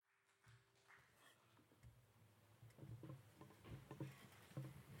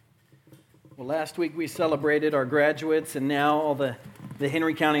Well, last week we celebrated our graduates, and now all the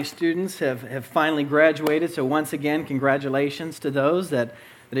Henry County students have finally graduated. So once again, congratulations to those that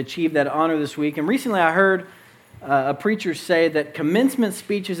achieved that honor this week. And recently I heard a preacher say that commencement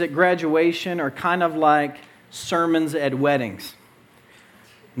speeches at graduation are kind of like sermons at weddings.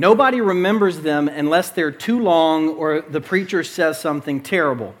 Nobody remembers them unless they're too long or the preacher says something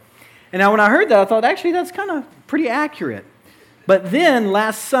terrible. And now when I heard that, I thought, actually, that's kind of pretty accurate. But then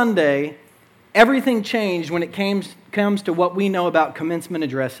last Sunday, everything changed when it comes to what we know about commencement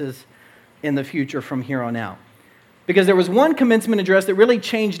addresses in the future from here on out. Because there was one commencement address that really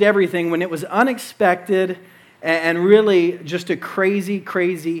changed everything when it was unexpected and really just a crazy,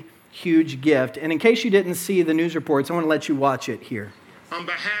 crazy, huge gift. And in case you didn't see the news reports, I want to let you watch it here. On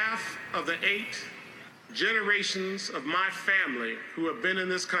behalf of the 8 generations of my family who have been in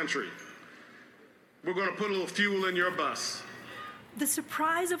this country, we're going to put a little fuel in your bus. The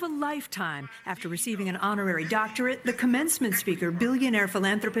surprise of a lifetime. After receiving an honorary doctorate, the commencement speaker, billionaire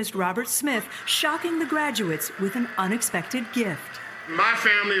philanthropist Robert Smith, shocking the graduates with an unexpected gift. My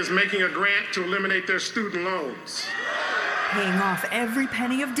family is making a grant to eliminate their student loans. Paying off every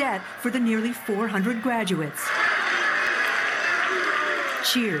penny of debt for the nearly 400 graduates.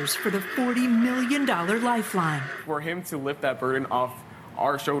 Cheers for the $40 million lifeline. For him to lift that burden off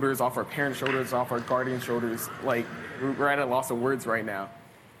our shoulders, off our parents' shoulders, off our guardians' shoulders, we're at a loss of words right now.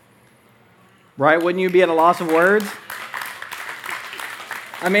 Right? Wouldn't you be at a loss of words?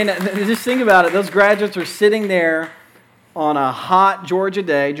 I mean, just think about it. Those graduates are sitting there on a hot Georgia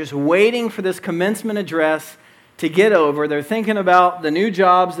day, just waiting for this commencement address to get over. They're thinking about the new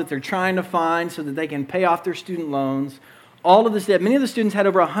jobs that they're trying to find so that they can pay off their student loans. All of this debt. Many of the students had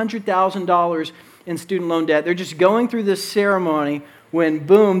over $100,000 in student loan debt. They're just going through this ceremony when,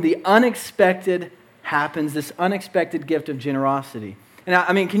 boom, the unexpected happens, this unexpected gift of generosity. And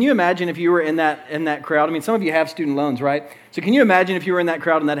I mean, can you imagine if you were in that crowd? I mean, some of you have student loans, right? So can you imagine if you were in that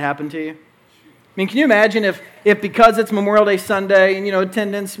crowd and that happened to you? I mean, can you imagine if because it's Memorial Day Sunday and,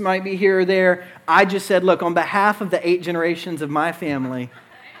 attendance might be here or there, I just said, look, on behalf of the 8 generations of my family,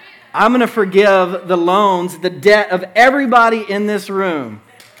 I'm going to forgive the loans, the debt of everybody in this room,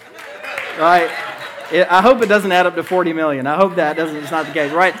 right? I hope it doesn't add up to 40 million. I hope it's not the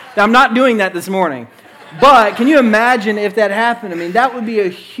case, right? I'm not doing that this morning. But can you imagine if that happened? I mean, that would be a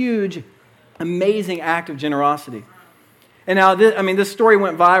huge, amazing act of generosity. And now, this story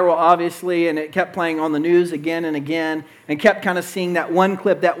went viral, obviously, and it kept playing on the news again and again, and kept kind of seeing that one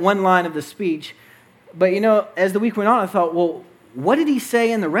clip, that one line of the speech. But, as the week went on, I thought, well, what did he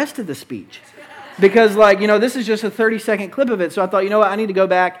say in the rest of the speech? Because, this is just a 30-second clip of it. So I thought, I need to go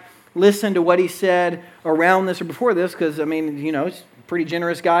back, listen to what he said around this or before this, because, he's a pretty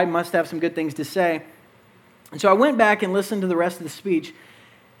generous guy, must have some good things to say. And so I went back and listened to the rest of the speech.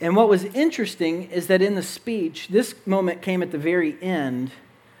 And what was interesting is that in the speech, this moment came at the very end.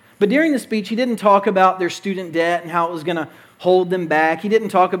 But during the speech, he didn't talk about their student debt and how it was going to hold them back. He didn't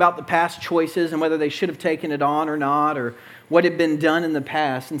talk about the past choices and whether they should have taken it on or not, or what had been done in the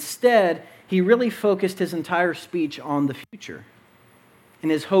past. Instead, he really focused his entire speech on the future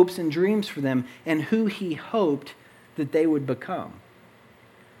and his hopes and dreams for them and who he hoped that they would become.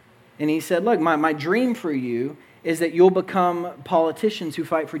 And he said, look, my dream for you is that you'll become politicians who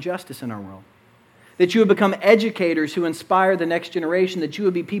fight for justice in our world. That you would become educators who inspire the next generation. That you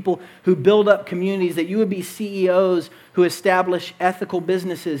would be people who build up communities. That you would be CEOs who establish ethical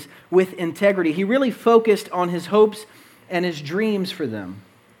businesses with integrity. He really focused on his hopes and his dreams for them.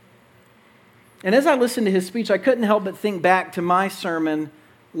 And as I listened to his speech, I couldn't help but think back to my sermon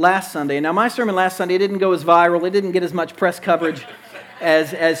last Sunday. Now, my sermon last Sunday didn't go as viral. It didn't get as much press coverage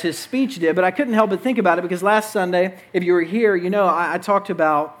as his speech did, but I couldn't help but think about it because last Sunday, if you were here, I talked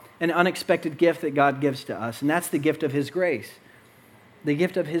about an unexpected gift that God gives to us, and that's the gift of His grace, the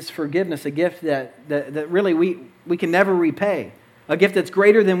gift of His forgiveness, a gift that really we can never repay, a gift that's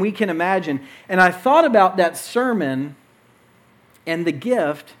greater than we can imagine. And I thought about that sermon and the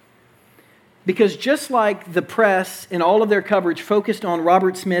gift because just like the press in all of their coverage focused on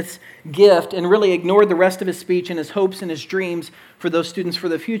Robert Smith's gift and really ignored the rest of his speech and his hopes and his dreams for those students for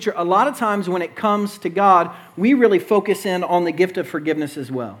the future, a lot of times when it comes to God, we really focus in on the gift of forgiveness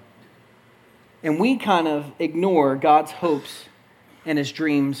as well. And we kind of ignore God's hopes and His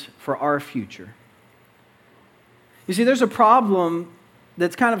dreams for our future. You see, there's a problem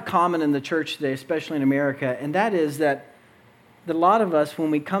that's kind of common in the church today, especially in America, and that is that a lot of us,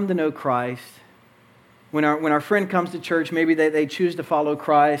 when we come to know Christ, when our friend comes to church, maybe they choose to follow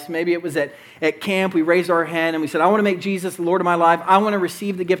Christ. Maybe it was at camp, we raised our hand and we said, I want to make Jesus the Lord of my life. I want to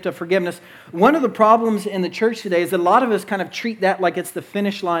receive the gift of forgiveness. One of the problems in the church today is that a lot of us kind of treat that like it's the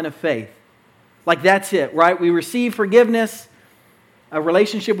finish line of faith. Like that's it, right? We receive forgiveness, a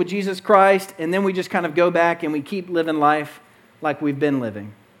relationship with Jesus Christ, and then we just kind of go back and we keep living life like we've been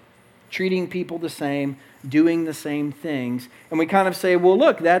living, treating people the same, doing the same things. And we kind of say, well,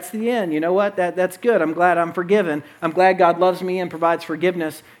 look, that's the end. You know what? That's good. I'm glad I'm forgiven. I'm glad God loves me and provides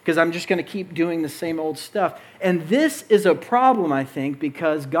forgiveness because I'm just going to keep doing the same old stuff. And this is a problem, I think,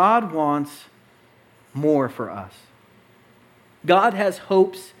 because God wants more for us. God has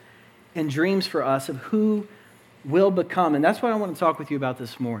hopes and dreams for us of who will become. And that's what I want to talk with you about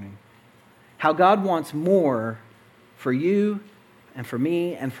this morning. How God wants more for you and for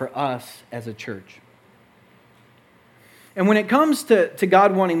me and for us as a church. And when it comes to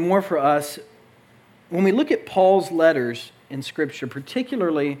God wanting more for us, when we look at Paul's letters in Scripture,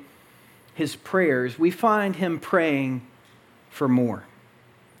 particularly his prayers, we find him praying for more.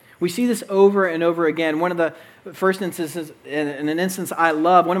 We see this over and over again. One of the first instances, in an instance I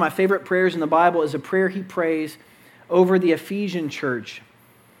love, one of my favorite prayers in the Bible is a prayer he prays over the Ephesian church.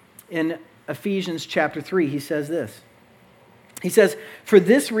 In Ephesians chapter 3, he says this. He says, "For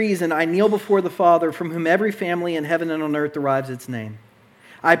this reason I kneel before the Father, from whom every family in heaven and on earth derives its name.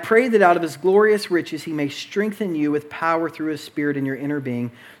 I pray that out of his glorious riches he may strengthen you with power through his Spirit in your inner being,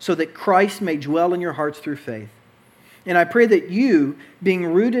 so that Christ may dwell in your hearts through faith. And I pray that you,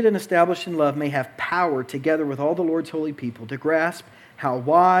 being rooted and established in love, may have power, together with all the Lord's holy people, to grasp how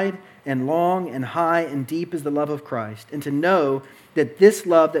wide and long and high and deep is the love of Christ, and to know that this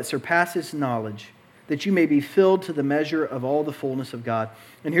love that surpasses knowledge, that you may be filled to the measure of all the fullness of God."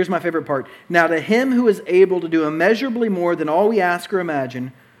 And here's my favorite part. "Now to him who is able to do immeasurably more than all we ask or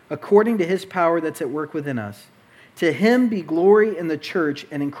imagine, according to his power that's at work within us, to him be glory in the church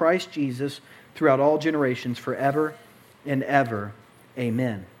and in Christ Jesus throughout all generations, forever and ever.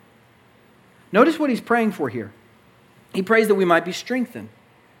 Amen." Notice what he's praying for here. He prays that we might be strengthened,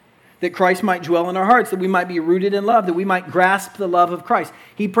 that Christ might dwell in our hearts, that we might be rooted in love, that we might grasp the love of Christ.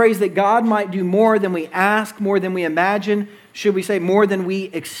 He prays that God might do more than we ask, more than we imagine, should we say more than we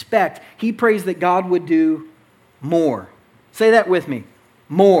expect. He prays that God would do more. Say that with me.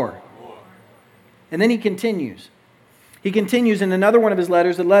 More. And then he continues. He continues in another one of his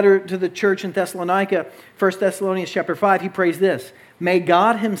letters, a letter to the church in Thessalonica, 1 Thessalonians chapter 5, he prays this: "May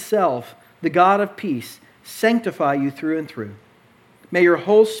God himself, the God of peace, sanctify you through and through. May your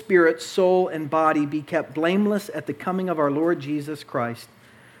whole spirit, soul, and body be kept blameless at the coming of our Lord Jesus Christ.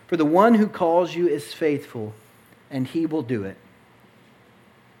 For the one who calls you is faithful, and he will do it."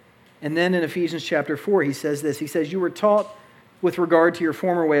 And then in Ephesians chapter 4, he says this. He says, "You were taught with regard to your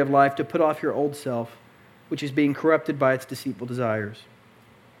former way of life to put off your old self, which is being corrupted by its deceitful desires.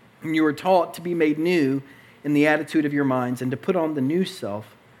 And you were taught to be made new in the attitude of your minds, and to put on the new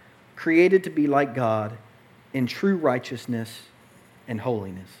self, created to be like God in true righteousness and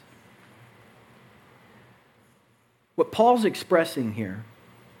holiness." What Paul's expressing here,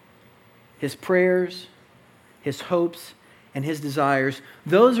 his prayers, his hopes, and his desires,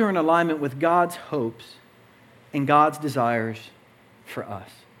 those are in alignment with God's hopes and God's desires for us.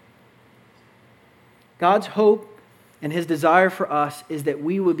 God's hope and his desire for us is that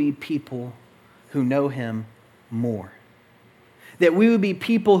we would be people who know him more. That we would be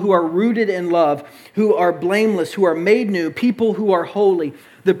people who are rooted in love, who are blameless, who are made new, people who are holy.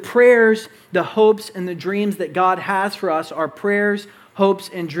 The prayers, the hopes, and the dreams that God has for us are prayers, hopes,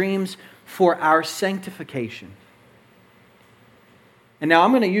 and dreams for our sanctification. And now I'm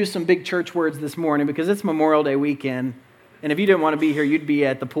going to use some big church words this morning because it's Memorial Day weekend. And if you didn't want to be here, you'd be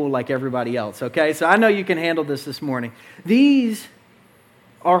at the pool like everybody else, okay? So I know you can handle this morning. These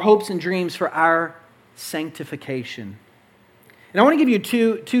are hopes and dreams for our sanctification. And I want to give you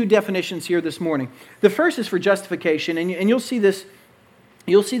two definitions here this morning. The first is for justification, and you'll see this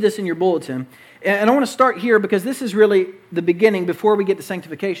in your bulletin. And I want to start here because this is really the beginning before we get to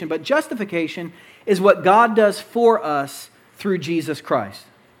sanctification. But justification is what God does for us through Jesus Christ.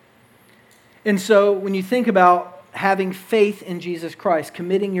 And so when you think about having faith in Jesus Christ,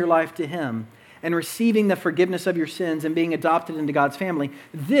 committing your life to him, and receiving the forgiveness of your sins and being adopted into God's family,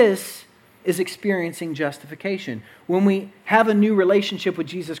 this is experiencing justification. When we have a new relationship with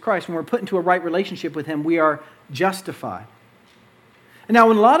Jesus Christ, when we're put into a right relationship with him, we are justified. And now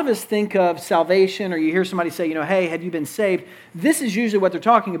when a lot of us think of salvation, or you hear somebody say, hey, have you been saved? This is usually what they're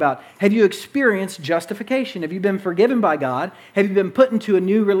talking about. Have you experienced justification? Have you been forgiven by God? Have you been put into a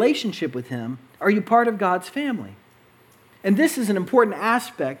new relationship with him? Are you part of God's family? And this is an important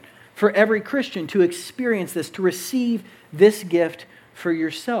aspect for every Christian to experience this, to receive this gift for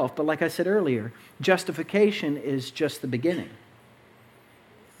yourself. But like I said earlier, justification is just the beginning.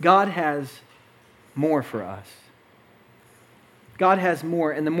 God has more for us. God has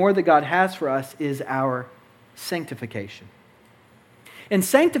more, and the more that God has for us is our sanctification. And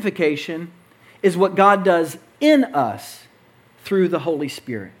sanctification is what God does in us through the Holy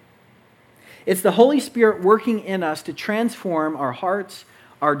Spirit. It's the Holy Spirit working in us to transform our hearts,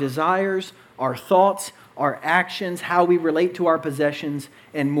 our desires, our thoughts, our actions, how we relate to our possessions,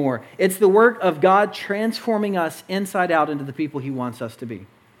 and more. It's the work of God transforming us inside out into the people He wants us to be.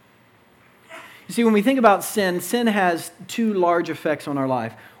 You see, when we think about sin, sin has two large effects on our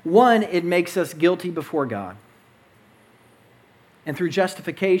life. One, it makes us guilty before God. And through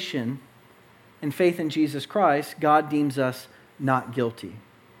justification and faith in Jesus Christ, God deems us not guilty.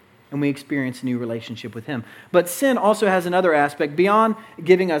 And we experience a new relationship with Him. But sin also has another aspect. Beyond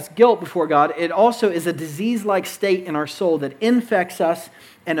giving us guilt before God, it also is a disease-like state in our soul that infects us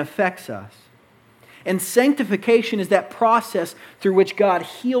and affects us. And sanctification is that process through which God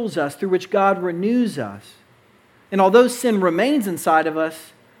heals us, through which God renews us. And although sin remains inside of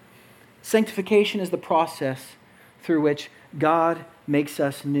us, sanctification is the process through which God makes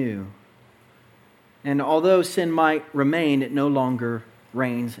us new. And although sin might remain, it no longer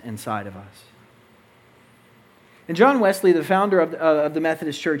reigns inside of us. And John Wesley, the founder of the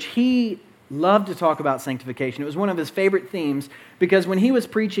Methodist Church, he loved to talk about sanctification. It was one of his favorite themes because when he was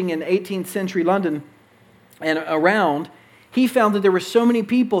preaching in 18th century London and around, he found that there were so many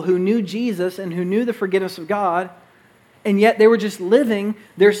people who knew Jesus and who knew the forgiveness of God, and yet they were just living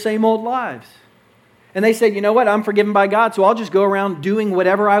their same old lives. And they said, you know what, I'm forgiven by God, so I'll just go around doing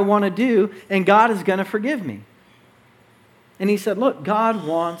whatever I want to do, and God is going to forgive me. And he said, look, God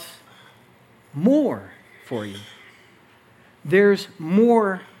wants more for you. There's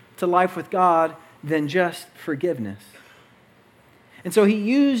more to life with God than just forgiveness. And so he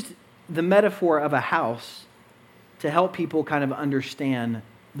used the metaphor of a house to help people kind of understand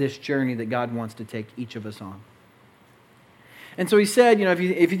this journey that God wants to take each of us on. And so he said, you know,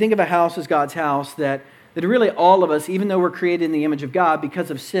 if you think of a house as God's house, that really all of us, even though we're created in the image of God,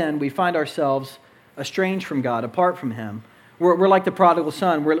 because of sin, we find ourselves estranged from God, apart from Him. We're like the prodigal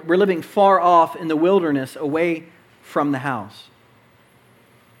son. We're living far off in the wilderness, away from the house.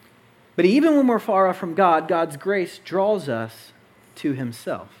 But even when we're far off from God, God's grace draws us to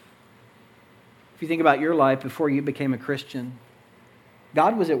Himself. If you think about your life before you became a Christian,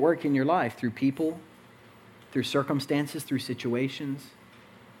 God was at work in your life through people, through circumstances, through situations.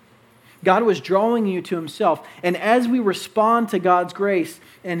 God was drawing you to Himself. And as we respond to God's grace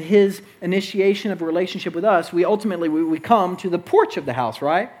and His initiation of a relationship with us, we ultimately come to the porch of the house,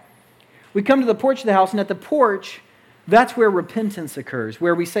 right? We come to the porch of the house, and at the porch, that's where repentance occurs,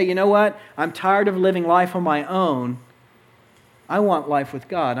 where we say, you know what? I'm tired of living life on my own. I want life with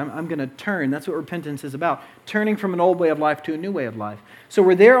God. I'm going to turn. That's what repentance is about, turning from an old way of life to a new way of life. So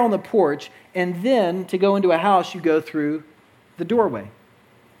we're there on the porch, and then to go into a house, you go through the doorway.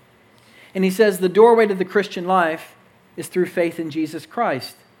 And he says the doorway to the Christian life is through faith in Jesus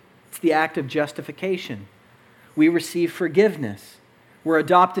Christ. It's the act of justification. We receive forgiveness. We're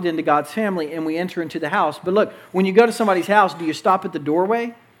adopted into God's family, and we enter into the house. But look, when you go to somebody's house, do you stop at the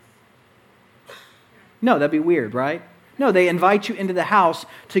doorway? No, that'd be weird, right? No, they invite you into the house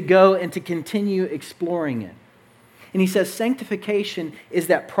to go and to continue exploring it. And he says sanctification is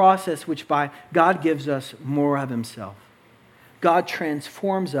that process which by God gives us more of Himself. God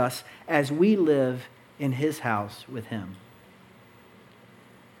transforms us as we live in His house with Him.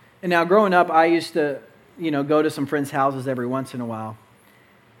 And now growing up, I used to, go to some friends' houses every once in a while.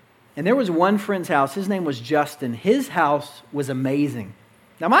 And there was one friend's house. His name was Justin. His house was amazing.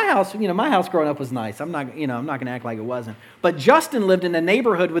 Now my house growing up was nice. I'm not going to act like it wasn't. But Justin lived in a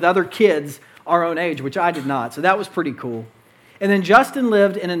neighborhood with other kids our own age, which I did not. So that was pretty cool. And then Justin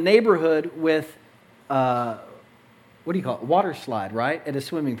lived in a neighborhood with water slide, right? At a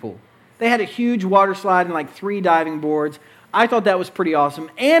swimming pool. They had a huge water slide and like 3 diving boards. I thought that was pretty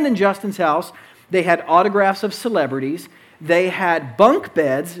awesome. And in Justin's house, they had autographs of celebrities. They had bunk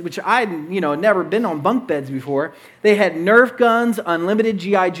beds, which I'd never been on bunk beds before. They had Nerf guns, unlimited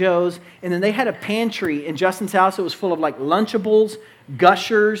G.I. Joes, and then they had a pantry in Justin's house that was full of like Lunchables,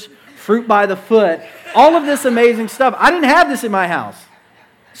 Gushers, fruit by the foot, all of this amazing stuff. I didn't have this in my house.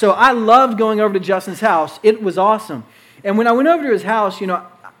 So I loved going over to Justin's house. It was awesome. And when I went over to his house,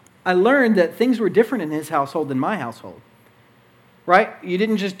 I learned that things were different in his household than my household. Right? You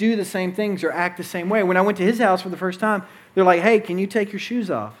didn't just do the same things or act the same way. When I went to his house for the first time, they're like, hey, can you take your shoes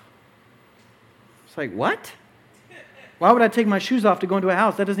off? It's like, what? Why would I take my shoes off to go into a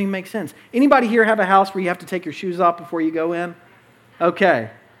house? That doesn't even make sense. Anybody here have a house where you have to take your shoes off before you go in? Okay.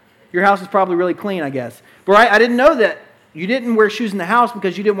 Your house is probably really clean, I guess. But I didn't know that You didn't wear shoes in the house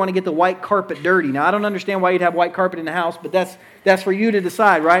because you didn't want to get the white carpet dirty. Now, I don't understand why you'd have white carpet in the house, but that's for you to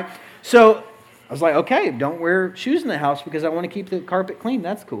decide, right? So I was like, okay, don't wear shoes in the house because I want to keep the carpet clean.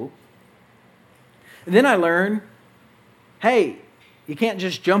 That's cool. And then I learned, hey, you can't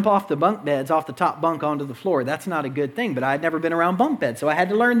just jump off the bunk beds, off the top bunk onto the floor. That's not a good thing, but I had never been around bunk beds, so I had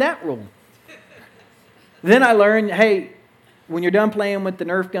to learn that rule. Then I learned, hey, when you're done playing with the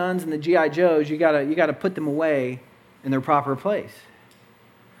Nerf guns and the G.I. Joes, you gotta put them away in their proper place.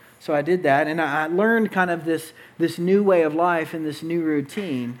 So I did that, and I learned kind of this new way of life and this new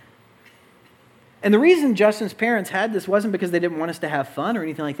routine. And the reason Justin's parents had this wasn't because they didn't want us to have fun or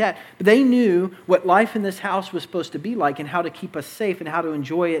anything like that, but they knew what life in this house was supposed to be like and how to keep us safe and how to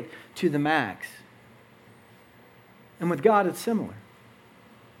enjoy it to the max. And with God, it's similar.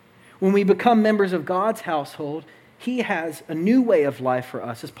 When we become members of God's household, He has a new way of life for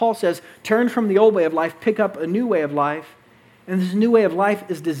us. As Paul says, turn from the old way of life, pick up a new way of life. And this new way of life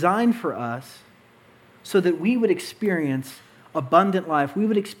is designed for us so that we would experience abundant life. We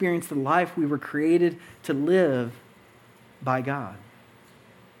would experience the life we were created to live by God.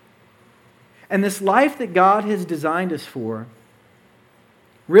 And this life that God has designed us for,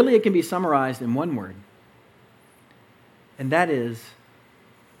 really it can be summarized in one word. And that is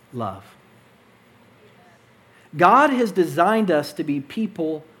love. God has designed us to be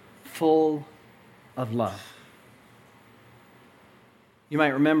people full of love. You might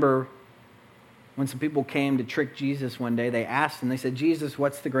remember when some people came to trick Jesus one day, they asked him, they said, Jesus,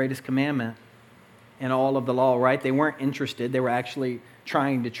 what's the greatest commandment in all of the law, right? They weren't interested. They were actually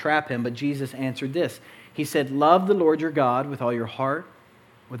trying to trap him, but Jesus answered this. He said, love the Lord your God with all your heart,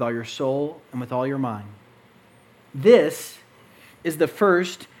 with all your soul, and with all your mind. This is the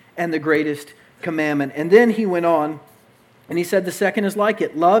first and the greatest commandment. And then he went on and he said, the second is like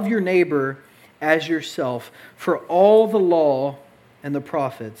it. Love your neighbor as yourself. For all the law and the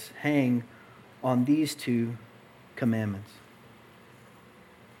prophets hang on these two commandments.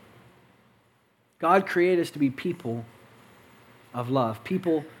 God created us to be people of love.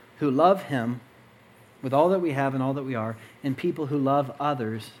 People who love Him with all that we have and all that we are, and people who love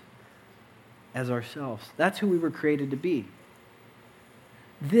others as ourselves. That's who we were created to be.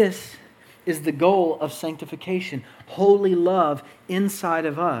 This is the goal of sanctification, holy love inside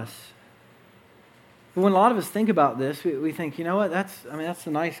of us. But when a lot of us think about this, we think, you know what, that's a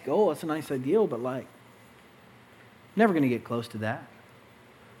nice goal, that's a nice ideal, but I'm never going to get close to that.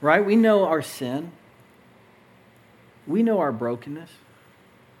 Right? We know our sin. We know our brokenness.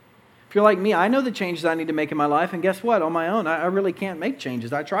 If you're like me, I know the changes I need to make in my life, and guess what? On my own, I really can't make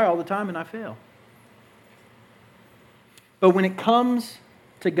changes. I try all the time and I fail. But when it comes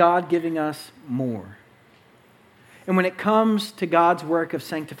to God giving us more, and when it comes to God's work of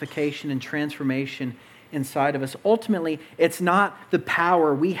sanctification and transformation inside of us, ultimately, it's not the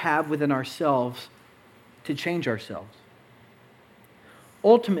power we have within ourselves to change ourselves.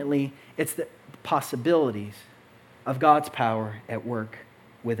 Ultimately, it's the possibilities of God's power at work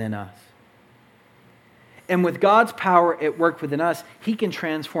within us. And with God's power at work within us, He can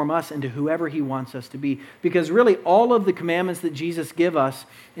transform us into whoever He wants us to be. Because really, all of the commandments that Jesus gives us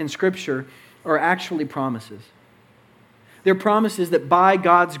in Scripture are actually promises. They're promises that by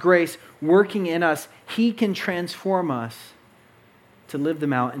God's grace working in us, He can transform us to live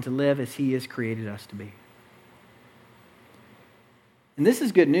them out and to live as He has created us to be. And this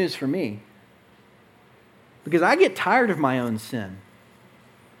is good news for me, because I get tired of my own sin.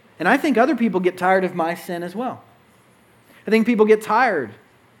 And I think other people get tired of my sin as well. I think people get tired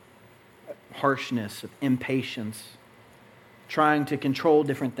of harshness, of impatience, trying to control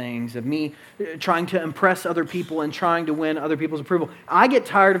different things, of me trying to impress other people and trying to win other people's approval. I get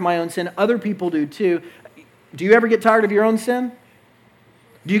tired of my own sin. Other people do too. Do you ever get tired of your own sin?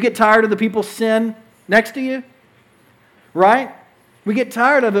 Do you get tired of the people's sin next to you? Right? We get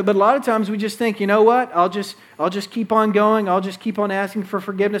tired of it, but a lot of times we just think, you know what? I'll just keep on going. I'll just keep on asking for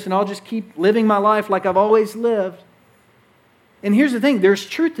forgiveness, and I'll just keep living my life like I've always lived. And here's the thing. There's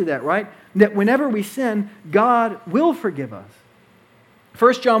truth to that, right? That whenever we sin, God will forgive us.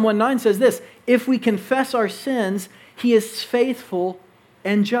 1 John 1:9 says this, if we confess our sins, He is faithful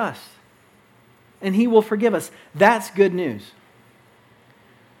and just, and He will forgive us. That's good news.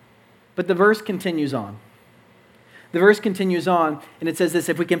 But the verse continues on. The verse continues on, and it says this,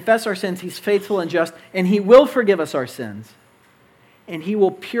 if we confess our sins, He's faithful and just, and He will forgive us our sins, and He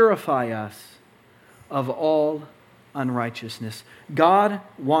will purify us of all unrighteousness. God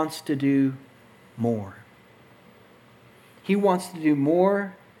wants to do more. He wants to do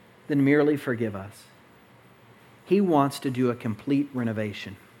more than merely forgive us. He wants to do a complete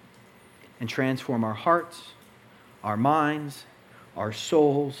renovation and transform our hearts, our minds, our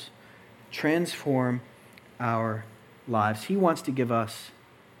souls, transform our lives. He wants to give us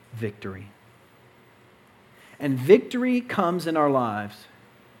victory. And victory comes in our lives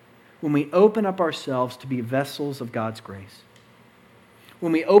when we open up ourselves to be vessels of God's grace.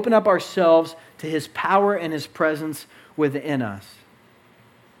 When we open up ourselves to His power and His presence within us.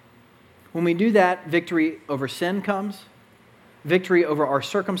 When we do that, victory over sin comes. Victory over our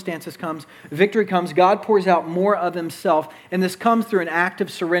circumstances comes. Victory comes. God pours out more of Himself. And this comes through an act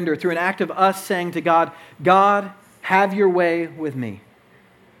of surrender, through an act of us saying to God, God, have your way with me.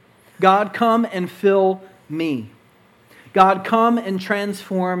 God, come and fill me. God, come and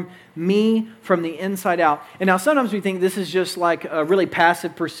transform me from the inside out. And now sometimes we think this is just like a really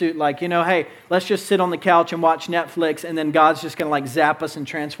passive pursuit, like, hey, let's just sit on the couch and watch Netflix, and then God's just going to like zap us and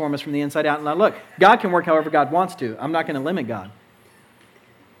transform us from the inside out. And now look, God can work however God wants to. I'm not going to limit God.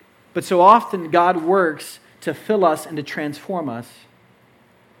 But so often God works to fill us and to transform us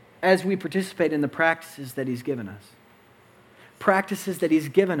as we participate in the practices that He's given us. Practices that He's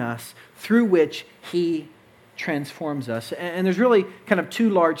given us through which He transforms us. And there's really kind of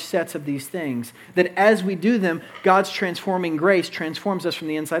two large sets of these things that as we do them, God's transforming grace transforms us from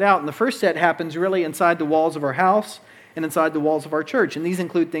the inside out. And the first set happens really inside the walls of our house and inside the walls of our church. And these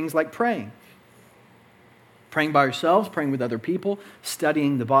include things like praying. Praying by yourselves, praying with other people,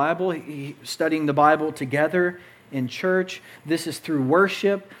 studying the Bible together in church. This is through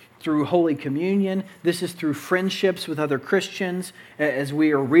worship, through Holy Communion. This is through friendships with other Christians as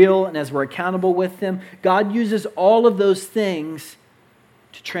we are real and as we're accountable with them. God uses all of those things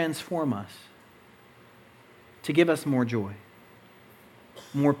to transform us, to give us more joy,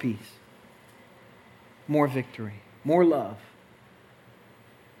 more peace, more victory, more love.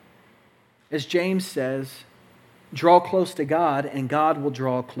 As James says, draw close to God and God will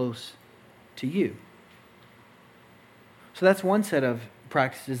draw close to you. So that's one set of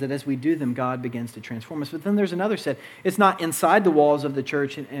practices that as we do them, God begins to transform us. But then there's another set. It's not inside the walls of the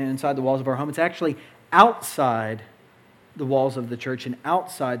church and inside the walls of our home. It's actually outside the walls of the church and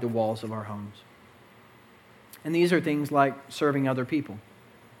outside the walls of our homes. And these are things like serving other people,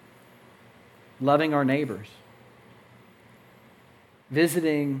 loving our neighbors,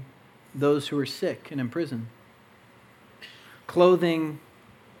 visiting those who are sick and in prison, clothing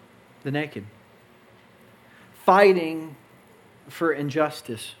the naked, fighting for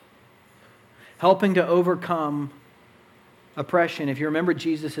injustice, helping to overcome oppression. If you remember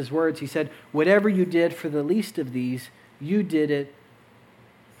Jesus' words, He said, whatever you did for the least of these, you did it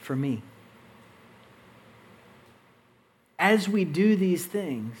for me. As we do these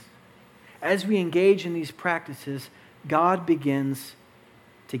things, as we engage in these practices, God begins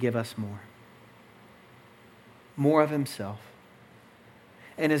to give us more of Himself.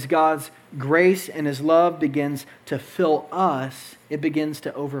 And as God's grace and His love begins to fill us, it begins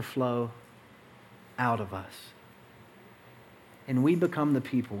to overflow out of us. And we become the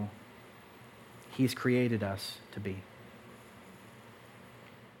people He's created us to be.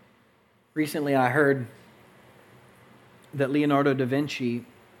 Recently I heard that Leonardo da Vinci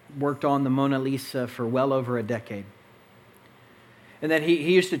worked on the Mona Lisa for well over a decade. And that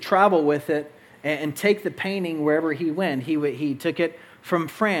he used to travel with it and take the painting wherever he went. He took it from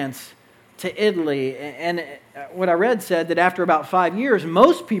France to Italy. And what I read said that after about 5 years,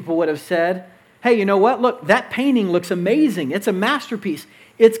 most people would have said, hey, you know what? Look, that painting looks amazing. It's a masterpiece.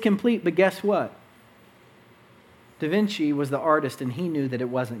 It's complete. But guess what? Da Vinci was the artist, and he knew that it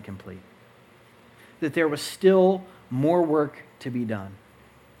wasn't complete. That there was still more work to be done.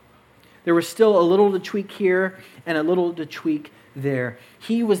 There was still a little to tweak here and a little to tweak there.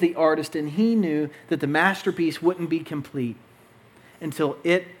 He was the artist, and he knew that the masterpiece wouldn't be complete until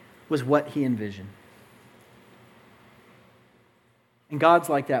it was what he envisioned. And God's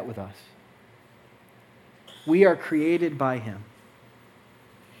like that with us. We are created by Him.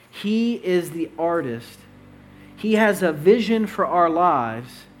 He is the artist. He has a vision for our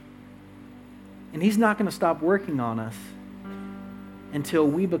lives, and He's not going to stop working on us until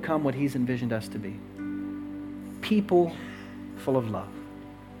we become what He's envisioned us to be. People full of love.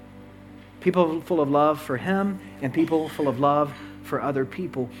 People full of love for Him and people full of love for other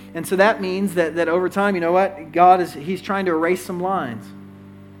people. And so that means that over time, you know what? He's trying to erase some lines.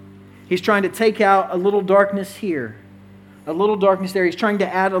 He's trying to take out a little darkness here, a little darkness there. He's trying to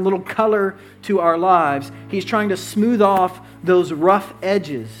add a little color to our lives. He's trying to smooth off those rough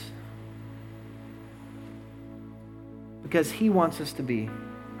edges because He wants us to be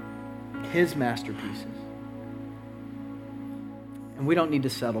His masterpieces. And we don't need to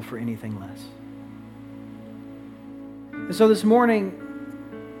settle for anything less. And so this morning,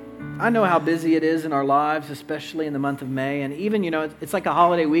 I know how busy it is in our lives, especially in the month of May. And even, it's like a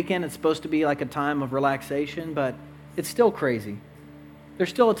holiday weekend. It's supposed to be like a time of relaxation, but it's still crazy. There's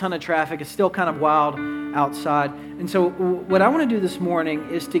still a ton of traffic. It's still kind of wild outside. And so what I want to do this morning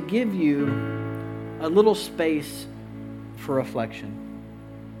is to give you a little space for reflection.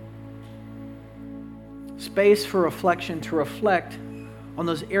 Space for reflection, to reflect on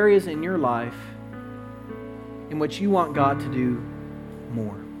those areas in your life in which you want God to do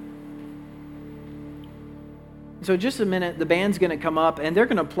more. So just a minute, the band's going to come up and they're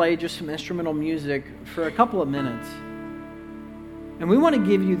going to play just some instrumental music for a couple of minutes. And we want to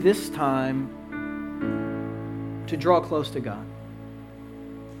give you this time to draw close to God.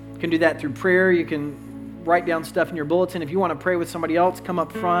 You can do that through prayer. You can write down stuff in your bulletin. If you want to pray with somebody else, come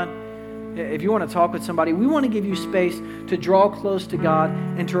up front. If you want to talk with somebody, we want to give you space to draw close to God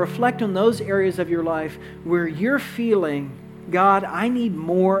and to reflect on those areas of your life where you're feeling, God, I need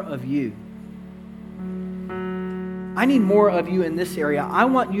more of you. I need more of you in this area. I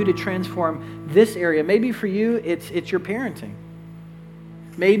want you to transform this area. Maybe for you, it's your parenting.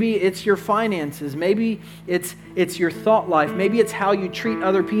 Maybe it's your finances. Maybe it's your thought life. Maybe it's how you treat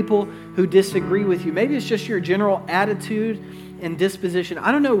other people who disagree with you. Maybe it's just your general attitude and disposition.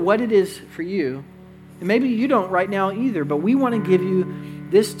 I don't know what it is for you. And maybe you don't right now either, but we want to give you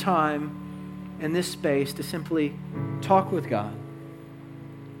this time and this space to simply talk with God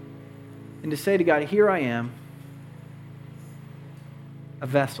and to say to God, here I am, a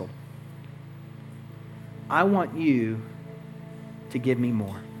vessel. I want you to give me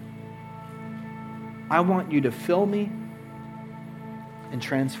more. I want you to fill me and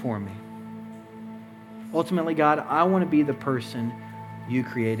transform me. Ultimately, God, I want to be the person you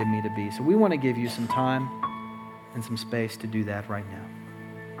created me to be. So we want to give you some time and some space to do that right now.